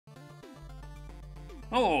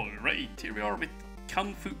Alright, here we are with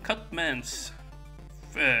Kung Fu Cutman's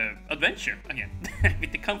adventure again.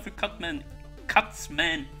 With the Kung Fu Cutman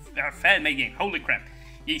fan making. Holy crap.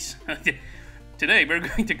 Yes. Today we're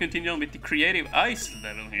going to continue on with the Creative Ice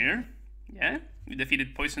level here. Yeah, we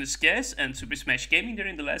defeated Poisonous Gas and Super Smash Gaming there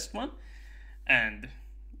in the last one. And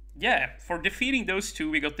yeah, for defeating those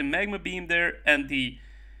two we got the Magma Beam there and the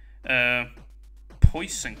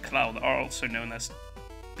Poison Cloud, are also known as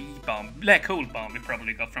B-Bomb. Black Hole Bomb we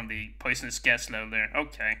probably got from the Poisonous Gas level there.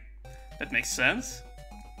 Okay, that makes sense.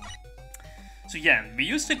 So yeah, we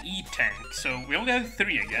used an E-Tank, so we only have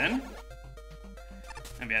 3 again.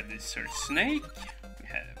 And we have this Sir Snake, we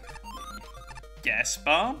have the Gas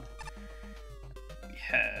Bomb, we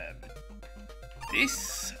have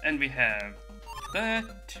this, and we have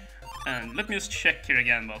that. And let me just check here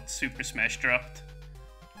again what Super Smash dropped.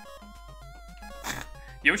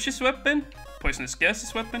 Yoshi's weapon, Poisonous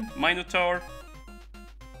Gas's weapon, Minotaur,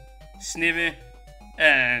 Snivy,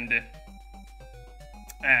 and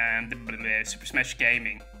the Super Smash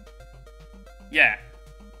Gaming. Yeah.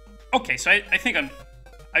 Okay, so I think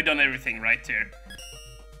I've done everything right here.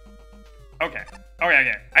 Okay.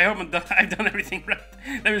 Okay. I hope I've done everything right.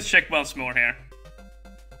 Let me just check once more here.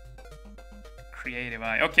 Creative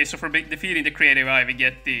Eye. Okay, so for defeating the Creative Eye, we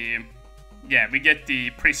get the... Yeah, we get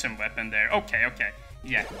the Prism weapon there. Okay.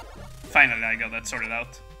 Yeah. Finally, I got that sorted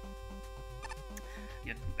out.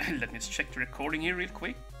 Yeah, let me just check the recording here real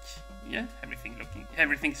quick. Yeah,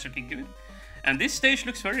 everything's looking good. And this stage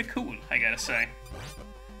looks very cool, I gotta say.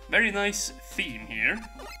 Very nice theme here.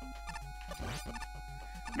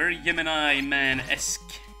 Very Gemini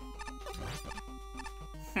Man-esque.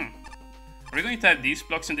 Are we going to have these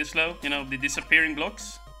blocks in this level? You know, the disappearing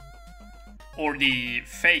blocks? Or the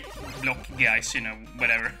fake block guys, you know,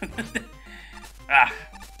 whatever.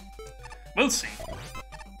 We'll see.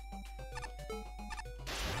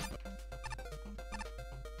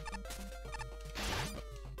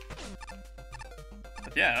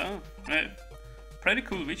 But yeah, pretty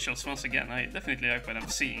cool visuals once again. I definitely like what I'm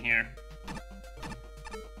seeing here.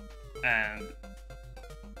 And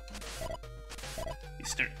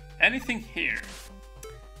is there anything here?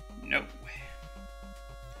 No.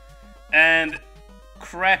 And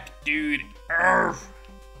crap, dude. Urgh.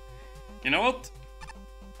 You know what?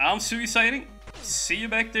 I'm suiciding. See you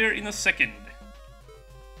back there in a second.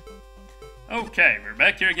 Okay, we're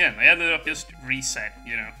back here again. I ended up just reset,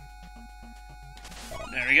 you know.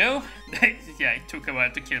 There we go. Yeah, it took a while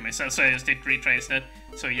to kill myself, so I just did retrace that.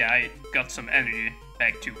 So yeah, I got some energy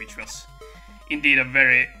back too, which was indeed a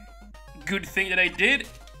very good thing that I did.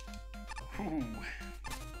 Ooh.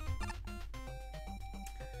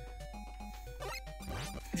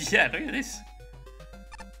 Yeah, look at this.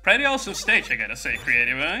 Pretty awesome stage, I gotta say,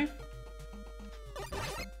 Creative Eye.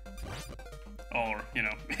 Or, you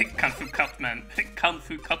know, Kung Fu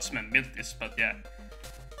Cutman built this, but yeah.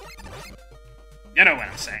 You know what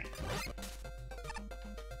I'm saying.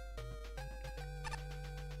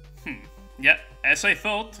 Yeah, as I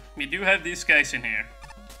thought, we do have these guys in here.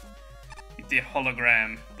 With the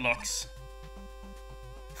hologram blocks.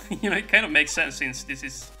 You know, it kind of makes sense since this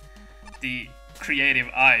is the Creative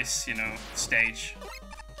Eyes, you know, stage.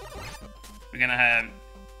 We're gonna have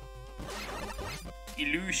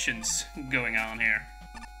illusions going on here.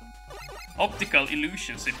 Optical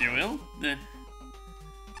illusions, if you will.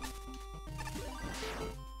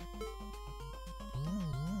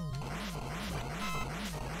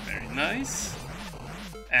 Very nice.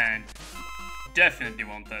 And definitely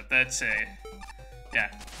want that. That's a...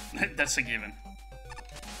 Yeah, that's a given.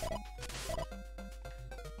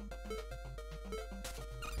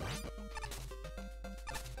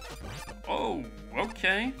 Oh,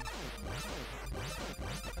 okay.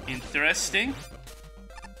 Interesting.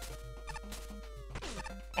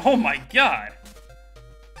 Oh my god!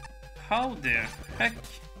 How the heck?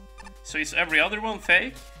 So is every other one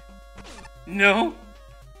fake? No?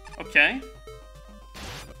 Okay.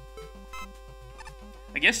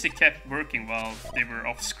 I guess they kept working while they were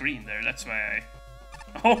off screen there, that's why I...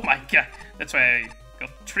 Oh my god! That's why I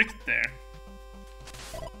got tricked there.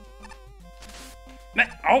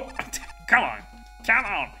 Oh! Come on! Come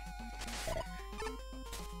on!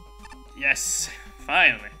 Yes,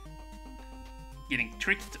 finally. Getting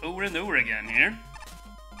tricked over and over again here.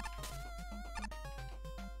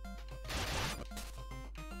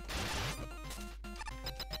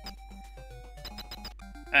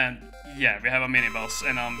 And yeah, we have a mini-boss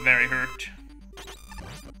and I'm very hurt.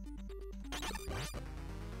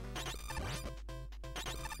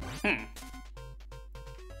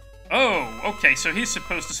 Oh, okay, so he's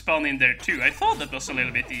supposed to spawn in there too. I thought that was a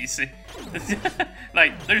little bit easy.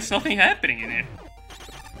 Like, there's nothing happening in here.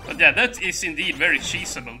 But yeah, that is indeed very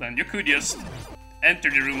cheesable then. You could just enter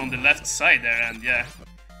the room on the left side there and yeah,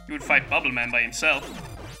 you would fight Bubble Man by himself.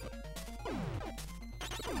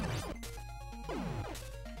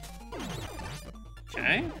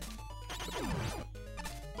 Okay.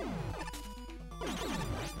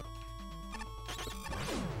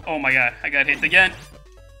 Oh my god, I got hit again.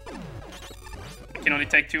 I can only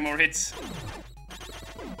take 2 more hits.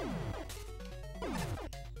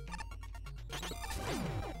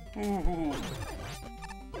 Ooh.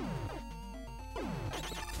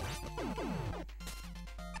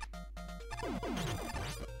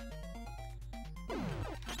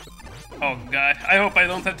 Oh god, I hope I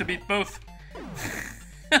don't have to beat both.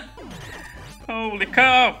 Holy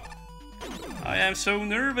cow! I am so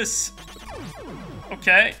nervous.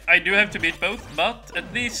 Okay, I do have to beat both, but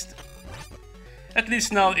at least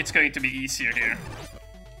now it's going to be easier here.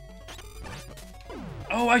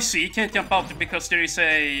 Oh, I see, he can't jump out because there is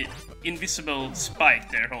a invisible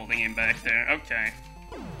spike there holding him back there. Okay.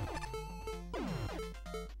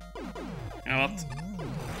 You know what?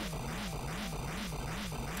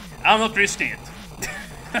 I'm not risking it.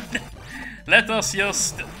 Let us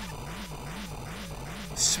just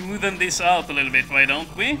smoothen this out a little bit, why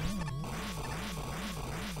don't we?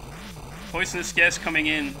 Poisonous gas coming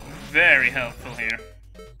in, very helpful here.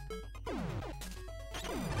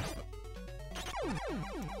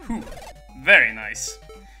 Whew, very nice.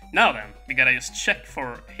 Now then, we gotta just check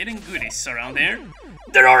for hidden goodies around here.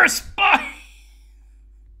 There are a spy!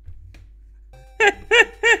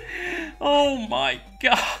 Oh my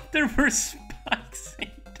god, there were spikes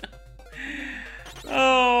in them.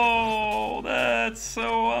 Oh, that's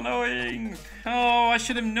so annoying. Oh, I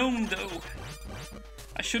should have known though.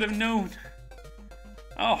 I should have known.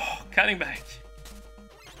 Oh, cutting back.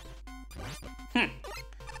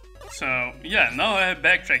 So, yeah, now I have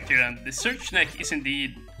backtracked here, and the Search Neck is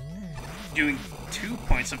indeed doing 2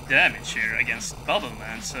 points of damage here against Bubble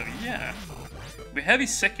Man, so yeah. We have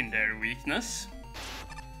his secondary weakness.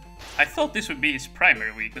 I thought this would be his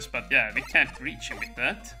primary weakness, but yeah, we can't reach him with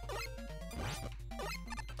that.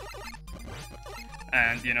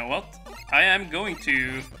 And you know what? I am going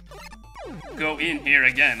to go in here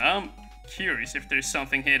again. I'm curious if there's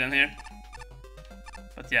something hidden here.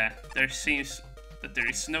 But yeah, there seems that there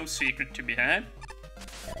is no secret to be had.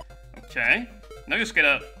 Okay, now just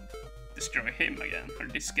gotta destroy him again, or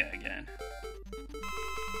this guy again.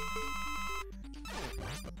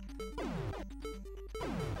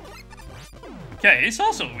 Okay, he's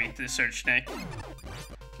also weak to the Search Snake.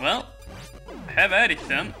 Well, have at it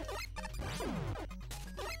then.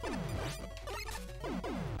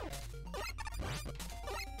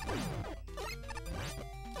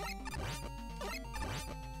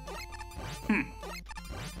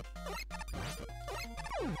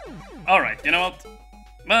 Alright, you know what?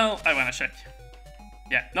 Well, I wanna check.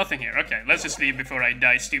 Yeah, nothing here. Okay, let's just leave before I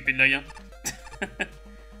die stupidly again.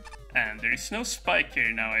 And there is no spike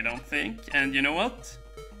here now, I don't think. And you know what?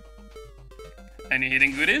 Any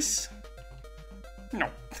hidden goodies? No.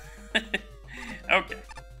 Okay.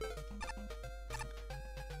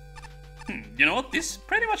 You know what? This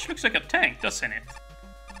pretty much looks like a tank, doesn't it?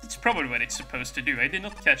 That's probably what it's supposed to do. I did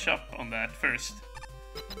not catch up on that first.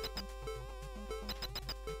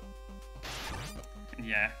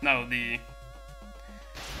 Yeah, now the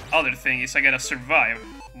other thing is I gotta survive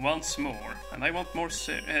once more, and I want more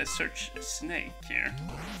Search Snake here.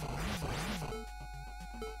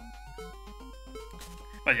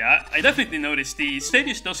 But yeah, I definitely noticed the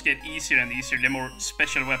stages does get easier and easier the more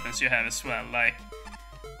special weapons you have as well. Like,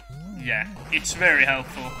 yeah, it's very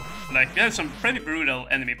helpful. Like, we have some pretty brutal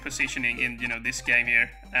enemy positioning in, you know, this game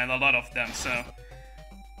here, and a lot of them, so,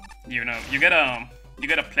 you know, you gotta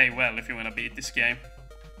play well if you wanna beat this game.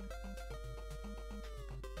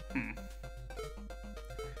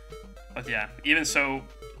 But yeah, even so,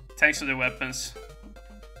 thanks to the weapons,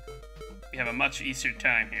 we have a much easier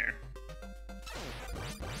time here.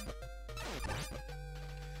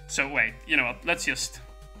 So wait, you know what, let's just...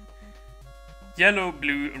 Yellow,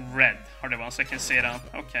 blue, red are the ones I can say down.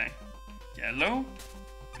 Okay. Yellow,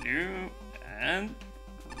 blue, and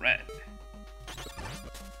red.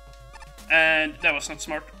 And that was not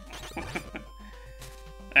smart.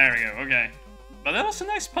 There we go, okay. But that was a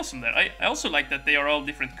nice puzzle there. I also like that they are all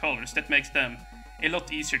different colors. That makes them a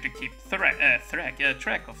lot easier to keep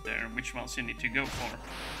track of there, which ones you need to go for.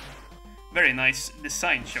 Very nice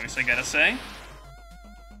design choice, I gotta say.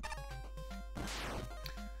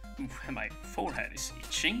 Oof, my forehead is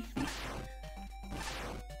itching.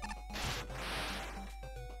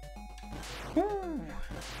 Ooh.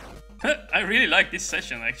 I really like this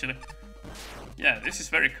session, actually. Yeah, this is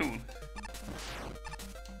very cool.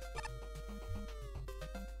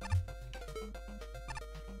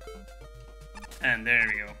 And there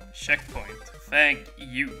we go. Checkpoint. Thank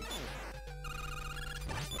you.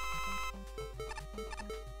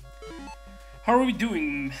 How are we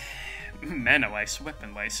doing mana-wise,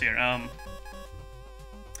 weapon-wise here?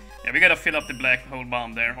 Yeah, we gotta fill up the black hole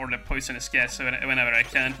bomb there, or the poisonous gas whenever I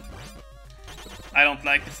can. I don't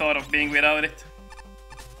like the thought of being without it.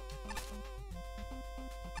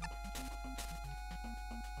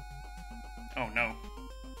 Oh no.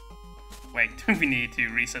 Wait, we need to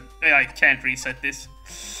reset. I can't reset this.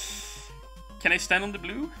 Can I stand on the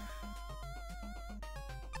blue?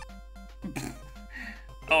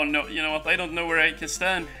 Oh no, you know what? I don't know where I can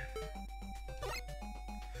stand.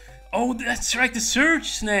 Oh, that's right, the Surge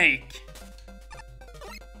Snake!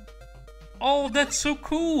 Oh, that's so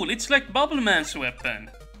cool! It's like Bubbleman's weapon.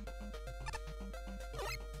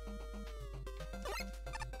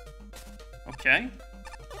 Okay.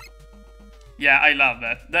 Yeah, I love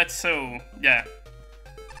that. That's so... yeah.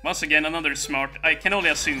 Once again, another smart... I can only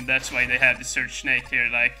assume that's why they have the Surge Snake here,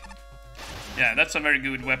 like... yeah, that's a very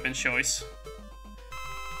good weapon choice.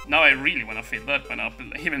 Now I really want to fill that one up,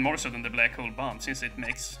 even more so than the black hole bomb, since it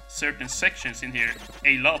makes certain sections in here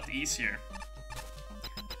a lot easier.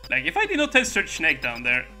 Like, if I did not have Surge Snake down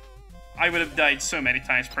there, I would have died so many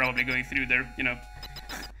times, probably going through there, you know,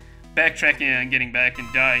 backtracking and getting back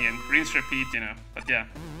and dying and rinse repeat, you know. But yeah,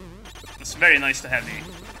 it's very nice to have the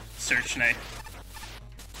Surge Snake.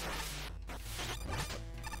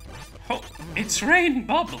 Oh, it's raining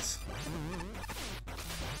bubbles!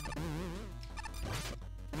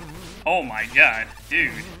 Oh my god,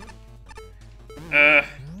 dude. I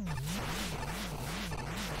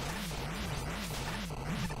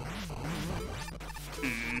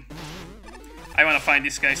wanna find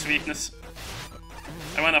this guy's weakness.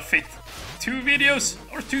 I wanna fit 2 videos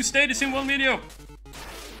or 2 stages in 1 video.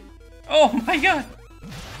 Oh my god!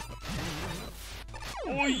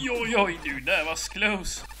 Oi, oi, oi, dude, that was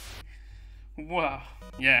close. Wow,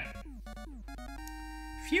 yeah.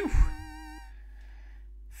 Phew.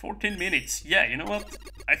 14 minutes. Yeah, you know what?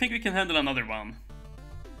 I think we can handle another one.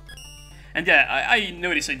 And yeah, I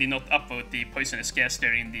noticed I did not upload the poisonous gas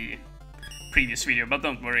there in the previous video, but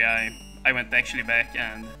don't worry, I went actually back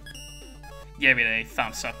and gave it a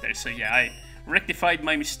thumbs up there. So yeah, I rectified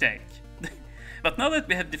my mistake. But now that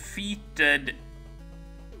we have defeated...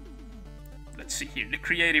 let's see here, the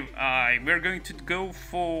creative eye, we're going to go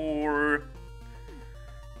for...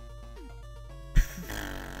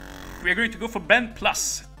 we're going to go for Ben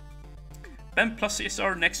Plus. Ben Plus is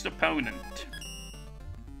our next opponent.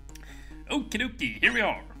 Okie dokie, here we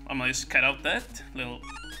are. I'm gonna just cut out that little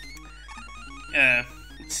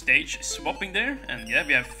stage swapping there. And yeah,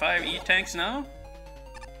 we have 5 E-tanks now.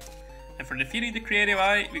 And for defeating the creative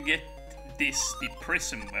eye, we get this, the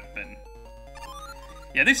prism weapon.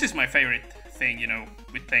 Yeah, this is my favorite thing, you know,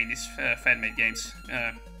 with playing these fan-made games.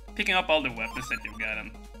 Picking up all the weapons that you've got.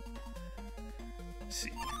 And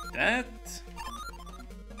see that.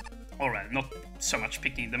 Alright, not so much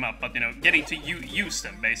picking them up, but, you know, getting to use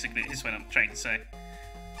them, basically, is what I'm trying to say.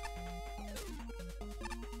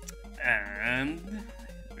 And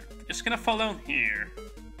we're just gonna fall down here.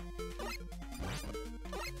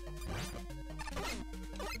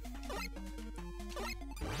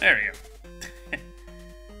 There we go.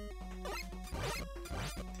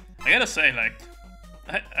 I gotta say, like,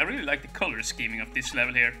 I really like the color scheming of this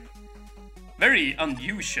level here. Very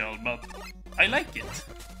unusual, but I like it.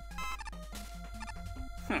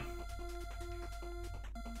 Huh.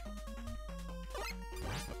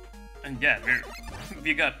 And yeah,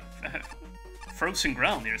 we got frozen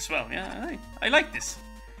ground here as well. Yeah, I like this.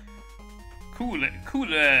 Cool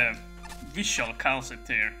visual concept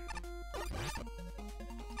here.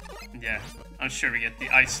 Yeah, I'm sure we get the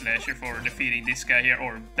Ice Slasher for defeating this guy here,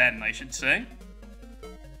 or Ben, I should say.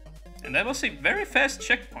 And that was a very fast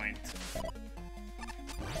checkpoint.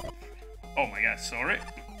 Oh my god, sorry.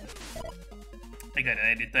 I gotta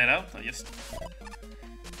edit that out. I just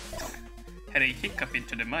had a hiccup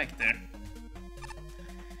into the mic there.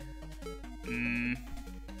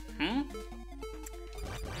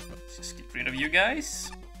 Let's just get rid of you guys.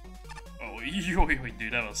 Oh,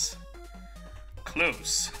 dude, that was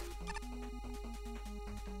close.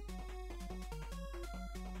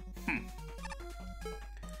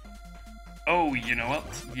 Oh, you know what?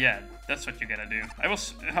 Yeah, that's what you gotta do. I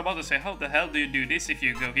was about to say, how the hell do you do this if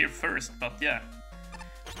you go here first? But yeah,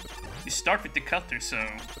 you start with the cutter, so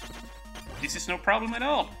this is no problem at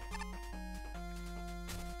all.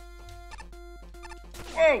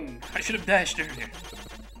 Whoa! I should have dashed earlier.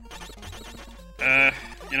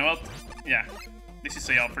 You know what? Yeah, this is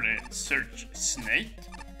a for the Surge Snake.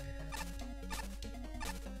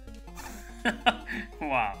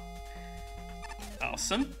 Wow.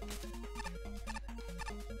 Awesome.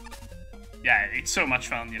 Yeah, it's so much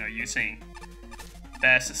fun, you know, using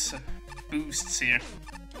Bass's boosts here.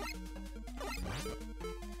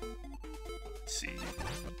 Let's see.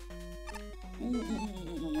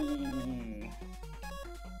 Ooh.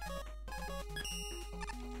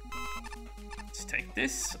 Let's take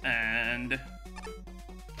this and...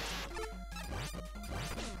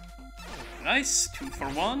 Nice, 2 for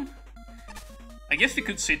 1. I guess we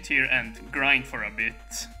could sit here and grind for a bit,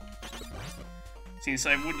 since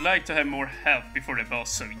I would like to have more health before the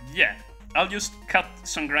boss, so yeah. I'll just cut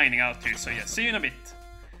some grinding out here, so yeah, see you in a bit.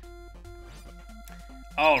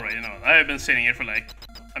 Alright, you know, I've been sitting here for like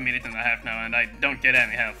a minute and a half now and I don't get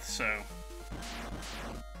any health, so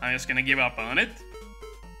I'm just gonna give up on it.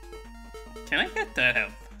 Can I get that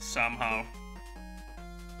health somehow?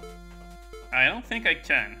 I don't think I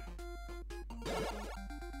can.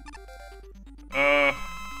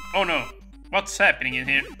 Oh no, what's happening in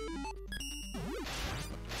here?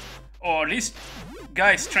 Or at least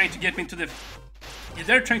guys trying to get me into the...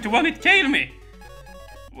 They're trying to one-hit kill me!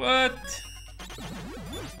 What?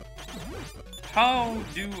 How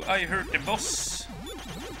do I hurt the boss?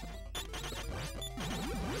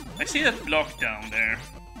 I see that block down there.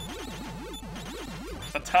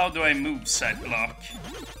 But how do I move said block?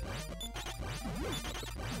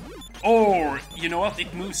 Or, you know what,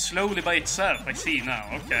 it moves slowly by itself, I see now,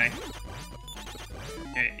 okay.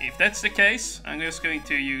 If that's the case, I'm just going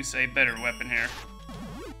to use a better weapon here.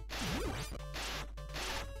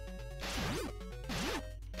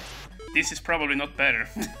 This is probably not better.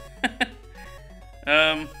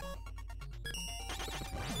 Oh,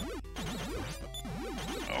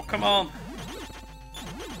 come on.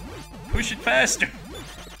 Push it faster.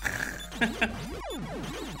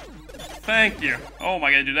 Thank you. Oh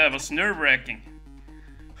my god, dude, that was nerve-wracking.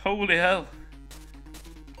 Holy hell.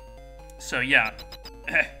 So yeah.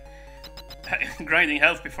 Grinding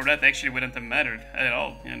health before that actually wouldn't have mattered at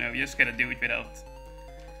all. You know, you just gotta do it without...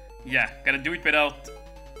 Yeah, gotta do it without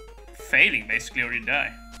failing, basically, or you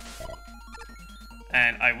die.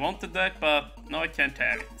 And I wanted that, but no, I can't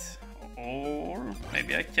have it. Or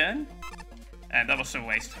maybe I can? And that was a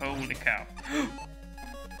waste. Holy cow.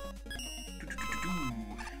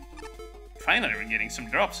 Finally, we're getting some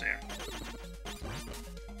drops here.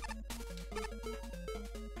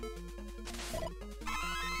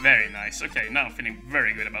 Very nice. Okay, now I'm feeling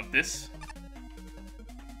very good about this.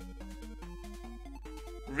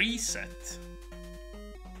 Reset.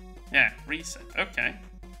 Yeah, reset. Okay.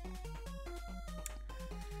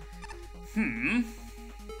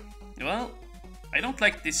 Well, I don't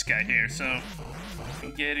like this guy here, so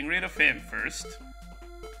I'm getting rid of him first.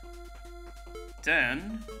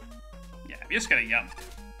 Then... Yeah, we just gotta jump.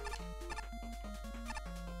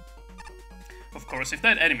 Of course, if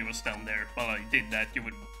that enemy was down there while I did that, you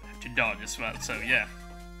would have to dodge as well, so yeah.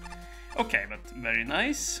 Okay, but very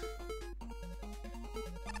nice.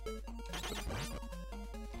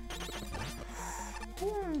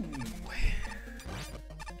 Ooh.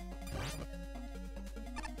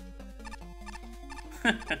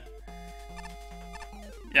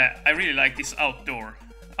 Yeah, I really like these outdoor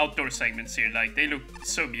segments here. Like, they look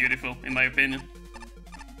so beautiful in my opinion.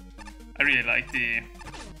 I really like the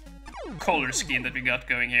color scheme that we got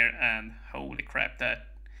going here, and holy crap, that,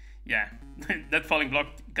 yeah, that falling block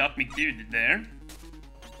got me good there.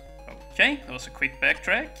 Okay, that was a quick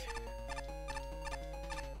backtrack.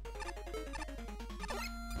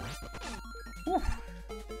 Whew.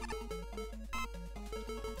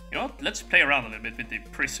 You know what? Let's play around a little bit with the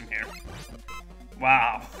prism here.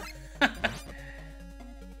 Wow.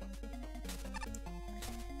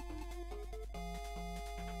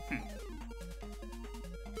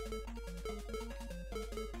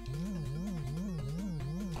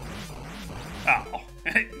 Oh,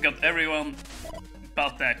 got everyone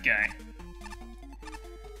but that guy.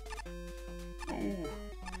 Oh,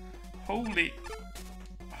 holy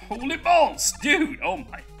balls, dude! Oh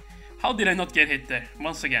my! How did I not get hit there?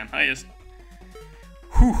 Once again, I just,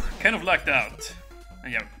 kind of lucked out.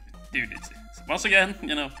 And yeah, dude, it's once again,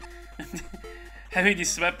 you know, having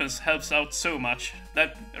these weapons helps out so much.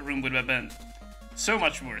 That room would have been so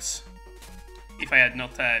much worse if I had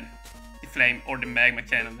not had the flame or the magma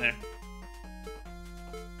cannon there.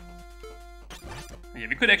 Yeah,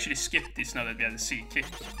 we could actually skip this now that we had the C kick.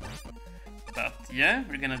 But yeah,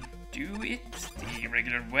 we're gonna do it the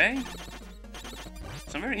regular way.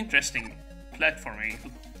 Some very interesting platforming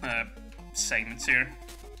segments here.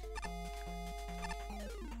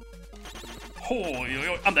 Oh,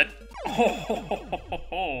 I'm dead.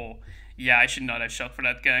 Oh. Yeah, I should not have shot for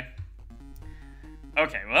that guy.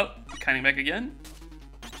 Okay, well, coming back again.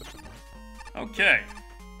 Okay.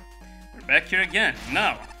 We're back here again.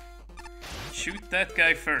 Now, shoot that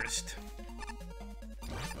guy first.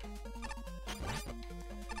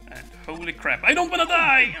 And holy crap, I don't wanna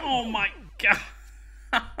die! Oh my god!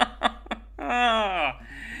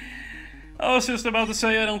 I was just about to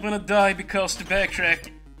say I don't wanna die because the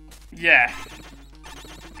backtrack, yeah,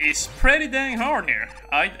 is pretty dang hard here.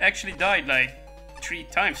 I actually died like 3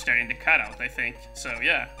 times there in the cutout, I think. So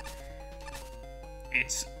yeah,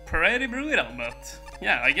 it's pretty brutal, but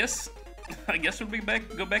yeah, I guess we'll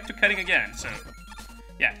go back to cutting again. So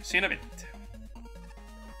yeah, see you in a bit.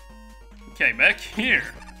 Okay, back here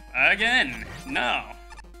again. Now,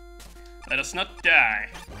 let us not die.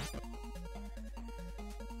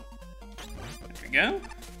 There we go.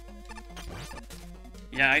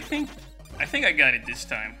 Yeah, I think I got it this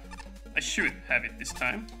time. I should have it this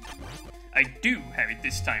time. I do have it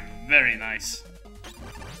this time. Very nice.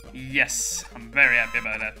 Yes, I'm very happy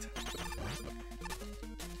about that.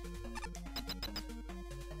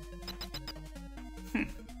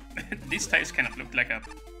 These tiles kind of look like a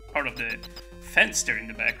part of the fence there in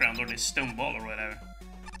the background, or the stone wall or whatever.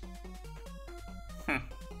 Huh.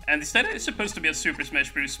 And is that supposed to be a Super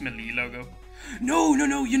Smash Bros. Melee logo? No,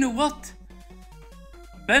 you know what?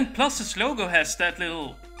 Ben Plus's logo has that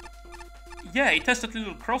little... Yeah, it has that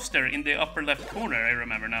little cross there in the upper left corner, I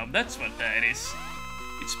remember now. That's what that is.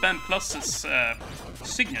 It's Ben Plus's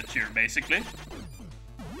signature, basically.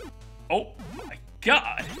 Oh my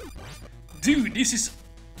god! Dude, this is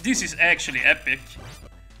actually epic.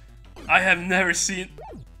 I have never seen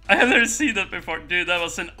that before. Dude, that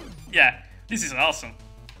was an... Yeah, this is awesome.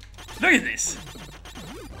 Look at this!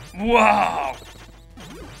 Wow!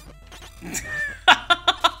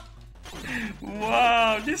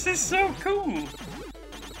 Wow, this is so cool!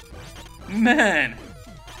 Man!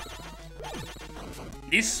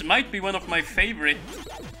 This might be one of my favorite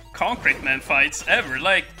Kfcman fights ever.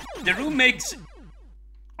 Like, the room makes...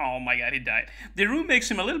 Oh my god, he died. The room makes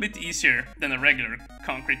him a little bit easier than a regular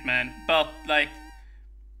Kfcman, but like...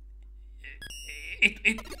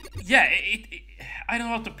 I don't know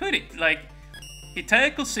how to put it. Like, he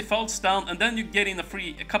tackles, he falls down, and then you get in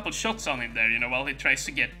a couple shots on him there, you know, while he tries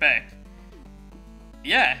to get back.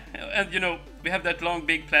 Yeah, and you know, we have that long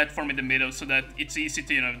big platform in the middle so that it's easy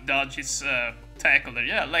to, you know, dodge his tackle there.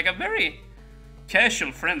 Yeah, like a very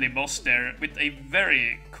casual, friendly boss there with a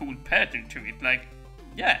very cool pattern to it. Like,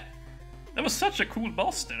 yeah, that was such a cool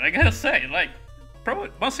boss there, I gotta say. Like,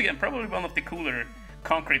 once again, probably one of the cooler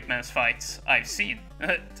Kfcman's fights I've seen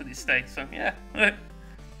to this day, so yeah.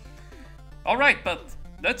 Alright, but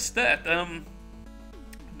that's that.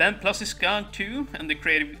 Ben Plus is gone too, and the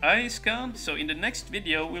Creative Eye is gone, so in the next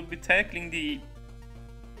video we'll be tackling the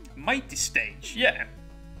Mighty Stage, yeah.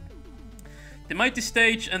 The Mighty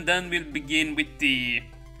Stage, and then we'll begin with the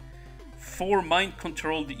 4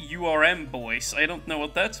 mind-controlled URM boys. I don't know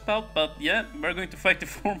what that's about, but yeah, we're going to fight the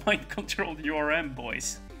 4 mind-controlled URM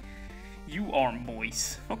boys. URM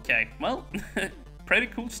boys. Okay, well, pretty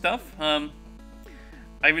cool stuff. I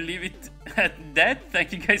will leave it at that.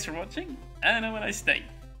 Thank you guys for watching, and have a nice day.